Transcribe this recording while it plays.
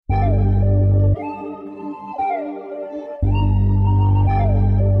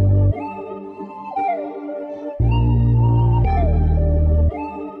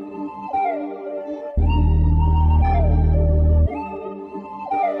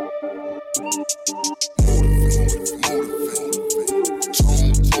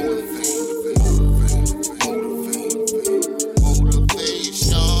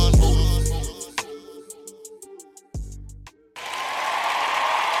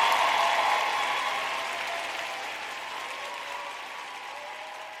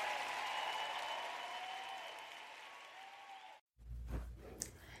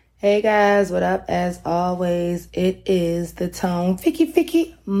Hey guys, what up? As always, it is the Tone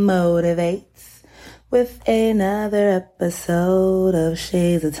Ficky Motivates with another episode of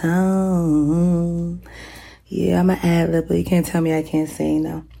Shades of Tone. Yeah, I'm an ad-lib, but you can't tell me I can't sing,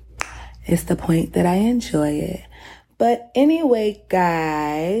 no. It's the point that I enjoy it. But anyway,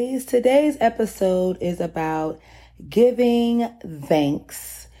 guys, today's episode is about giving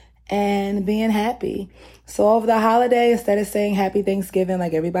thanks and being happy. So over the holiday, instead of saying happy Thanksgiving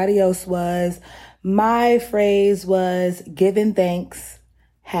like everybody else was, my phrase was giving thanks,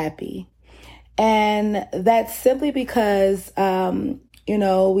 happy. And that's simply because,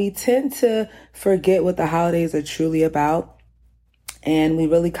 we tend to forget what the holidays are truly about. And we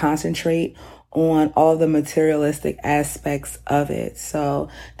really concentrate on all the materialistic aspects of it. So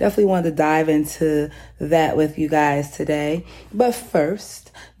definitely wanted to dive into that with you guys today. But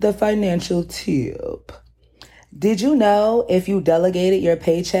first, the financial tip. Did you know if you delegated your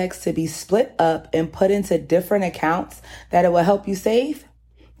paychecks to be split up and put into different accounts that it will help you save?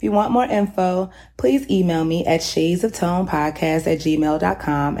 If you want more info, please email me at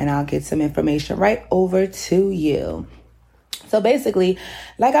shadesoftonepodcast@gmail.com and I'll get some information right over to you. So basically,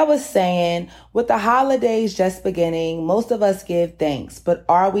 like I was saying, with the holidays just beginning, most of us give thanks, but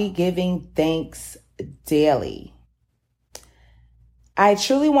are we giving thanks daily? I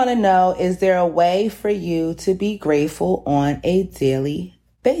truly want to know, is there a way for you to be grateful on a daily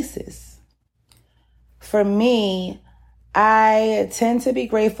basis? For me, I tend to be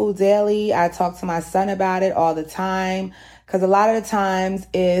grateful daily. I talk to my son about it all the time because a lot of the times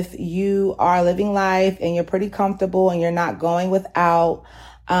if you are living life and you're pretty comfortable and you're not going without,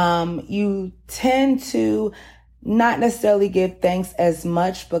 you tend to not necessarily give thanks as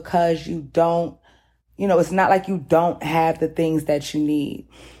much because you don't. It's not like you don't have the things that you need.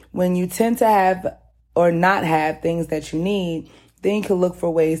 When you tend to have or not have things that you need, then you can look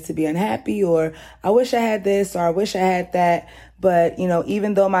for ways to be unhappy or I wish I had this or I wish I had that. But,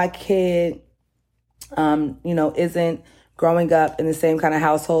 even though my kid, isn't growing up in the same kind of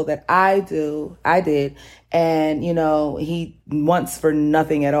household that I did. And, he wants for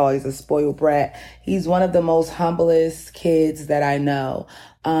nothing at all. He's a spoiled brat. He's one of the most humblest kids that I know.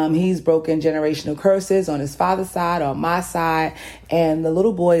 He's broken generational curses on his father's side, on my side, and the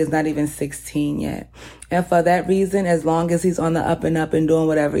little boy is not even 16 yet. And for that reason, as long as he's on the up and doing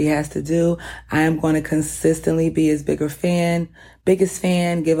whatever he has to do, I am going to consistently be his biggest fan,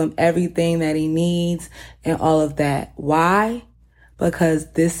 give him everything that he needs and all of that. Why?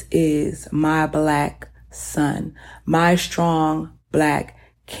 Because this is my Black son, my strong Black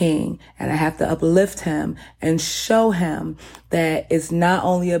king, and I have to uplift him and show him that it's not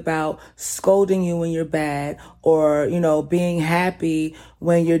only about scolding you when you're bad or, being happy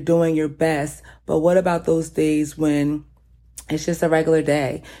when you're doing your best, but what about those days when it's just a regular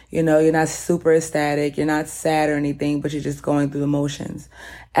day? You're not super ecstatic, you're not sad or anything, but you're just going through the motions.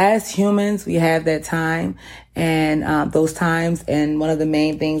 As humans, we have that time and those times, and one of the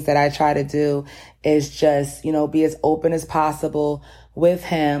main things that I try to do is just, be as open as possible with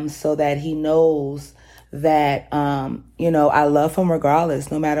him so that he knows that, I love him regardless.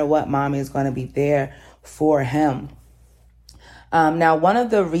 No matter what, mommy is going to be there for him. Now, one of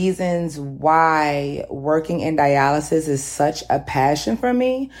the reasons why working in dialysis is such a passion for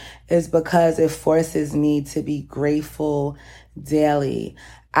me is because it forces me to be grateful daily.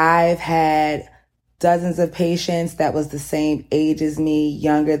 I've had dozens of patients that was the same age as me,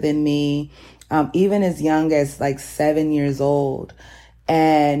 younger than me, even as young as like 7 years old.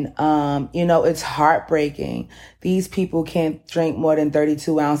 And, it's heartbreaking. These people can't drink more than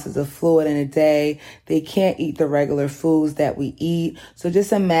 32 ounces of fluid in a day. They can't eat the regular foods that we eat. So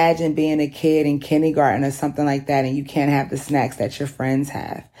just imagine being a kid in kindergarten or something like that, and you can't have the snacks that your friends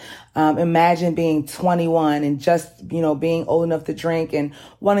have. Imagine being 21 and just, being old enough to drink and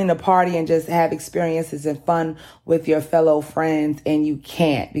wanting to party and just have experiences and fun with your fellow friends, and you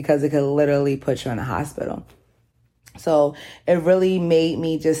can't because it could literally put you in a hospital. So it really made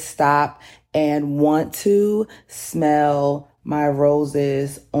me just stop and want to smell my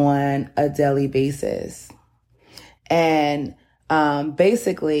roses on a daily basis. And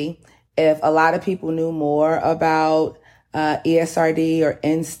basically, if a lot of people knew more about ESRD or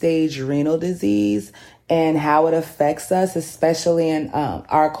end-stage renal disease and how it affects us, especially in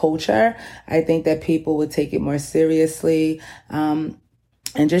our culture, I think that people would take it more seriously.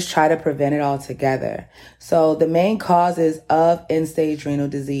 And just try to prevent it altogether. So the main causes of end-stage renal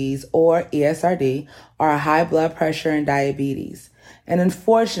disease, or ESRD, are high blood pressure and diabetes. And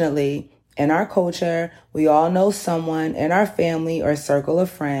unfortunately, in our culture, we all know someone in our family or circle of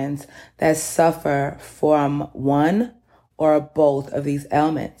friends that suffer from one or both of these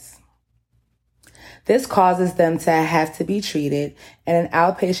ailments. This causes them to have to be treated in an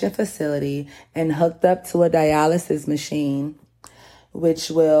outpatient facility and hooked up to a dialysis machine, which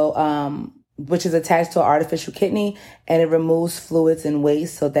is attached to an artificial kidney, and it removes fluids and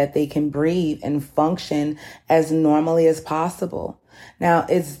waste so that they can breathe and function as normally as possible. Now,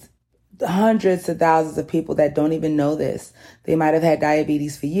 it's hundreds of thousands of people that don't even know this. They might have had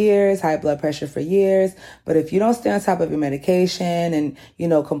diabetes for years, high blood pressure for years, but if you don't stay on top of your medication and,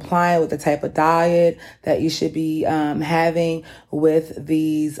 complying with the type of diet that you should be having with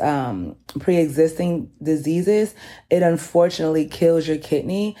these pre-existing diseases, it unfortunately kills your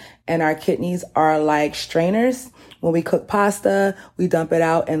kidney. And our kidneys are like strainers. When we cook pasta, we dump it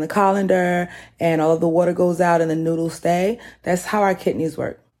out in the colander and all of the water goes out and the noodles stay. That's how our kidneys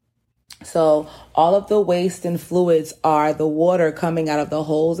work. So all of the waste and fluids are the water coming out of the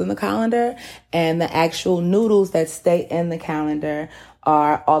holes in the colander, and the actual noodles that stay in the colander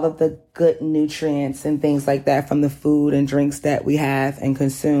are all of the good nutrients and things like that from the food and drinks that we have and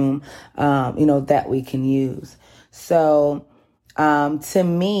consume, that we can use. So, to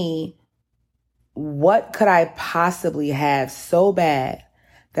me, what could I possibly have so bad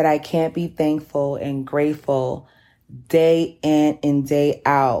that I can't be thankful and grateful day in and day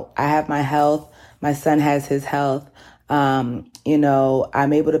out? I have my health. My son has his health. I'm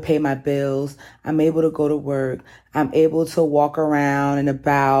able to pay my bills. I'm able to go to work. I'm able to walk around and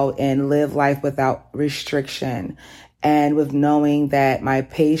about and live life without restriction. And with knowing that my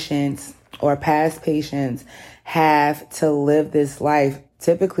patients or past patients have to live this life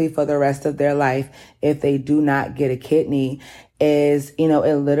typically for the rest of their life if they do not get a kidney, is,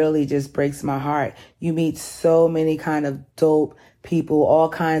 it literally just breaks my heart. You meet so many kind of dope people, all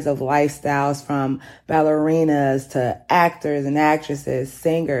kinds of lifestyles, from ballerinas to actors and actresses,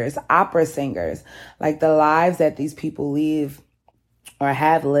 singers, opera singers. Like, the lives that these people live or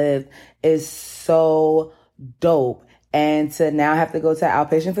have lived is so dope. And to now have to go to an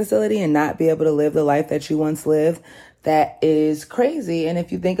outpatient facility and not be able to live the life that you once lived, that is crazy. And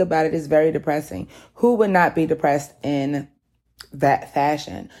if you think about it, it's very depressing. Who would not be depressed in that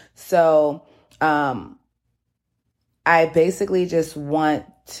fashion? So, I basically just want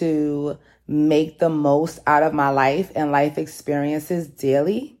to make the most out of my life and life experiences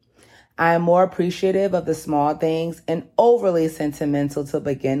daily. I am more appreciative of the small things and overly sentimental to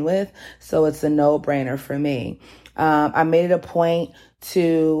begin with. So it's a no-brainer for me. I made it a point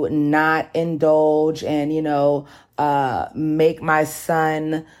to not indulge and, make my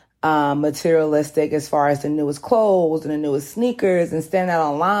son materialistic as far as the newest clothes and the newest sneakers and stand out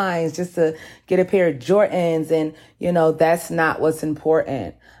on lines just to get a pair of Jordans. And, that's not what's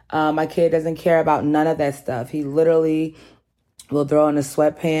important. My kid doesn't care about none of that stuff. He literally will throw on the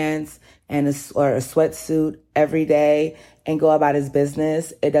sweatpants and or a sweatsuit every day and go about his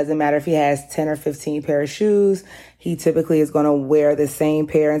business. It doesn't matter if he has 10 or 15 pair of shoes. He typically is going to wear the same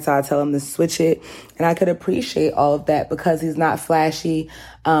pair until I tell him to switch it. And I could appreciate all of that because he's not flashy.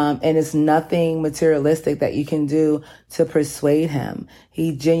 And it's nothing materialistic that you can do to persuade him.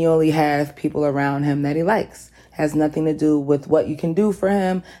 He genuinely has people around him that he likes. Has nothing to do with what you can do for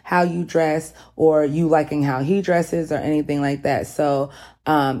him, how you dress, or you liking how he dresses or anything like that. So,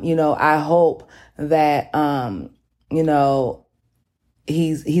 I hope that,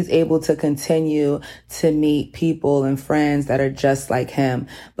 he's able to continue to meet people and friends that are just like him,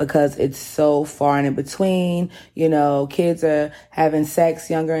 because it's so far and in between. Kids are having sex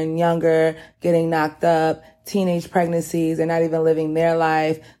younger and younger, getting knocked up, teenage pregnancies. They're not even living their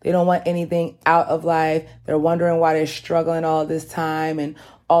life. They don't want anything out of life. They're wondering why they're struggling all this time and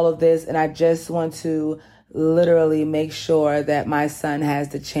all of this. And I just want to literally make sure that my son has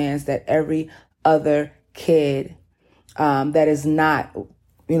the chance that every other kid that is not,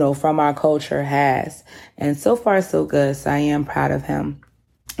 from our culture has. And so far, so good. So I am proud of him.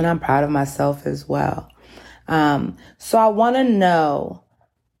 And I'm proud of myself as well. So I want to know,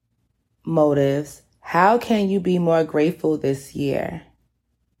 motives, how can you be more grateful this year?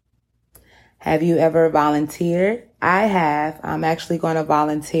 Have you ever volunteered? I have. I'm actually going to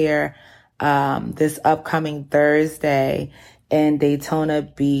volunteer this upcoming Thursday in Daytona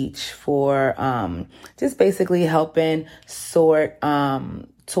Beach for just basically helping sort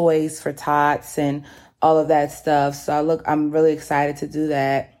toys for tots and all of that stuff. So I'm really excited to do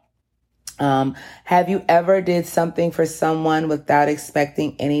that. Have you ever did something for someone without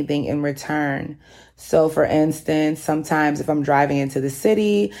expecting anything in return? So for instance, sometimes if I'm driving into the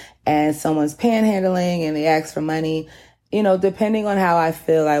city and someone's panhandling and they ask for money, depending on how I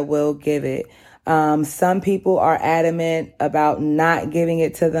feel, I will give it. Some people are adamant about not giving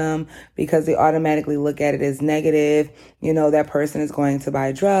it to them because they automatically look at it as negative. That person is going to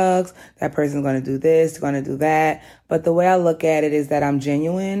buy drugs. That person is going to do this, going to do that. But the way I look at it is that I'm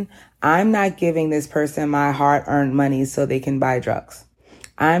genuine. I'm not giving this person my hard-earned money so they can buy drugs.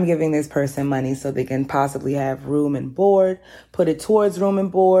 I'm giving this person money so they can possibly have room and board, put it towards room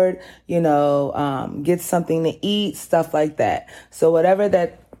and board, get something to eat, stuff like that. So whatever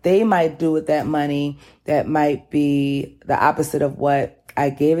that they might do with that money that might be the opposite of what I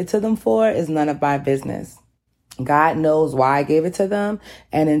gave it to them for is none of my business. God knows why I gave it to them.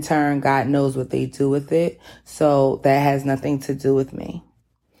 And in turn, God knows what they do with it. So that has nothing to do with me.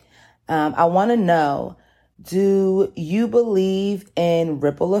 I want to know, do you believe in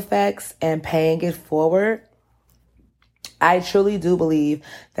ripple effects and paying it forward? I truly do believe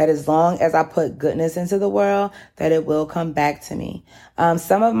that as long as I put goodness into the world, that it will come back to me.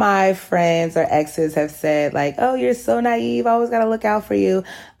 Some of my friends or exes have said like, oh, you're so naive. I always got to look out for you.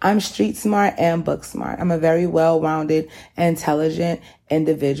 I'm street smart and book smart. I'm a very well-rounded, intelligent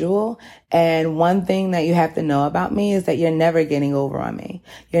individual. And one thing that you have to know about me is that you're never getting over on me.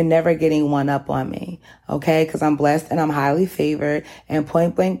 You're never getting one up on me. Okay. Cause I'm blessed and I'm highly favored, and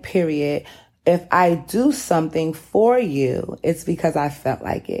point blank period. If I do something for you, it's because I felt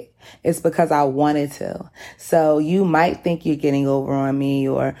like it. It's because I wanted to. So you might think you're getting over on me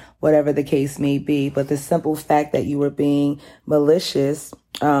or whatever the case may be, but the simple fact that you were being malicious,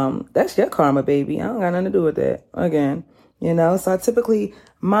 that's your karma, baby. I don't got nothing to do with that. Again, so I typically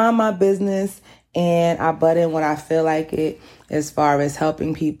mind my business and I butt in when I feel like it. As far as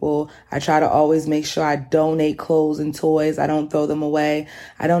helping people, I try to always make sure I donate clothes and toys. I don't throw them away.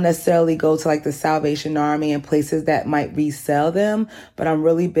 I don't necessarily go to like the Salvation Army and places that might resell them, but I'm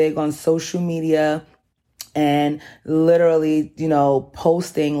really big on social media and literally,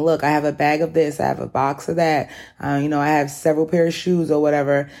 posting, look, I have a bag of this, I have a box of that. I have several pair of shoes or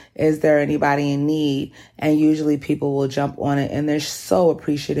whatever. Is there anybody in need? And usually people will jump on it and they're so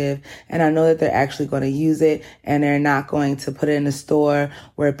appreciative. And I know that they're actually going to use it and they're not going to put it in a store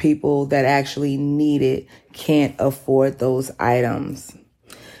where people that actually need it can't afford those items.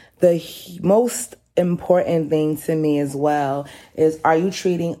 The most important thing to me as well is, are you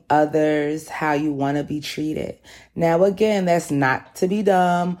treating others how you want to be treated? Now, again, that's not to be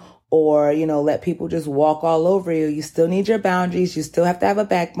dumb or, let people just walk all over you. You still need your boundaries. You still have to have a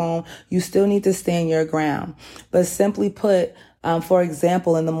backbone. You still need to stand your ground. But simply put, for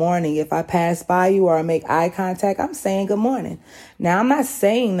example, in the morning, if I pass by you or I make eye contact, I'm saying good morning. Now, I'm not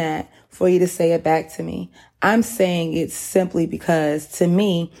saying that for you to say it back to me. I'm saying it simply because to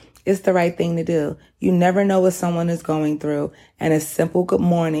me, it's the right thing to do. You never know what someone is going through, and a simple good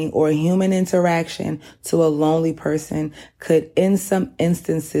morning or a human interaction to a lonely person could, in some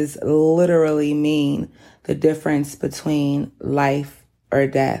instances, literally mean the difference between life or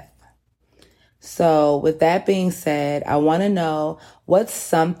death. So with that being said, I want to know what's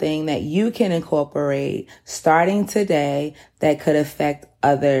something that you can incorporate starting today that could affect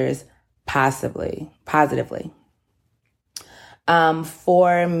others positively.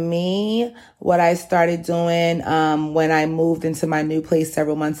 For me, what I started doing, when I moved into my new place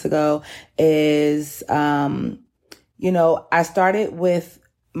several months ago is, I started with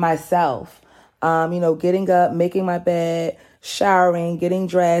myself, getting up, making my bed, showering, getting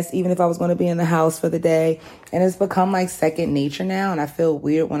dressed, even if I was going to be in the house for the day. And it's become like second nature now. And I feel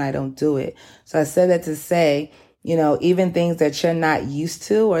weird when I don't do it. So I said that to say, even things that you're not used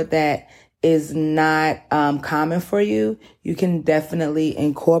to or that is not common for you, you can definitely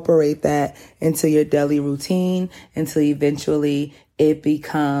incorporate that into your daily routine until eventually it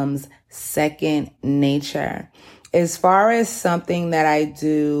becomes second nature. As far as something that I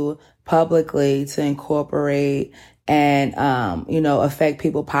do publicly to incorporate and, affect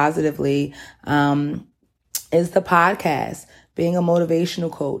people positively, is the podcast. Being a motivational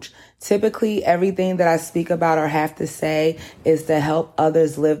coach. Typically, everything that I speak about or have to say is to help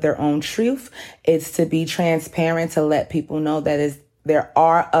others live their own truth. It's to be transparent, to let people know that there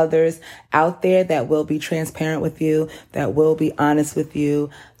are others out there that will be transparent with you, that will be honest with you,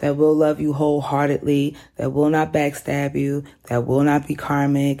 that will love you wholeheartedly, that will not backstab you, that will not be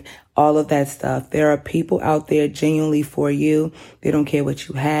karmic, all of that stuff. There are people out there genuinely for you. They don't care what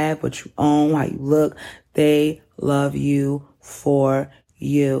you have, what you own, how you look. They love you for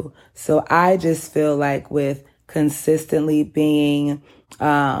you. So I just feel like with consistently being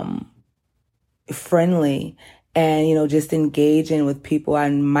friendly and, just engaging with people I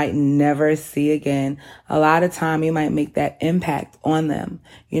might never see again, a lot of time you might make that impact on them.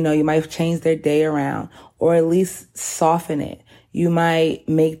 You might change their day around or at least soften it. You might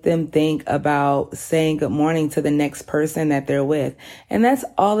make them think about saying good morning to the next person that they're with. And that's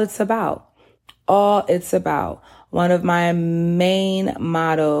all it's about. All it's about. One of my main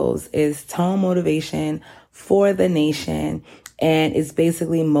mottos is tone motivation for the nation. And it's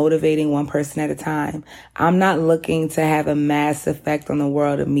basically motivating one person at a time. I'm not looking to have a mass effect on the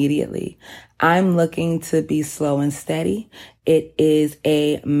world immediately. I'm looking to be slow and steady. It is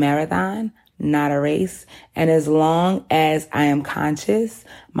a marathon, not a race. And as long as I am conscious,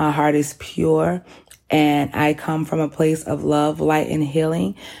 my heart is pure, and I come from a place of love, light, and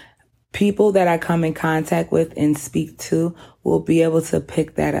healing, people that I come in contact with and speak to will be able to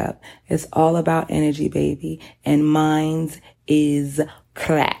pick that up. It's all about energy, baby. And mine's is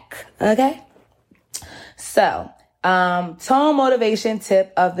crack. Okay? So, tone motivation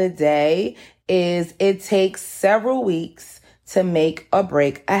tip of the day is it takes several weeks to make or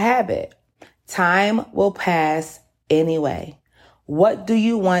break a habit. Time will pass anyway. What do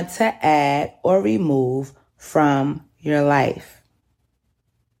you want to add or remove from your life?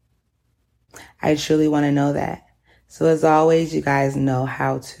 I truly want to know that. So as always, you guys know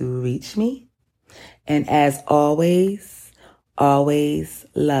how to reach me. And as always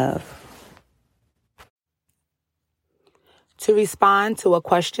love. To respond to a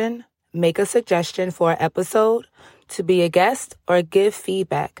question, make a suggestion for an episode, to be a guest, or give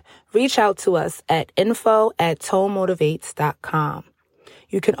feedback, reach out to us at info@tonemotivates.com.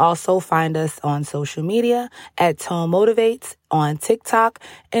 You can also find us on social media at Tone Motivates on TikTok,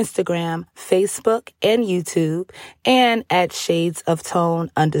 Instagram, Facebook, and YouTube, and at Shades of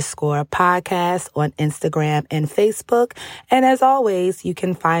Tone _podcast on Instagram and Facebook. And as always, you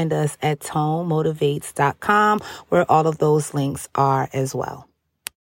can find us at tonemotivates.com, where all of those links are as well.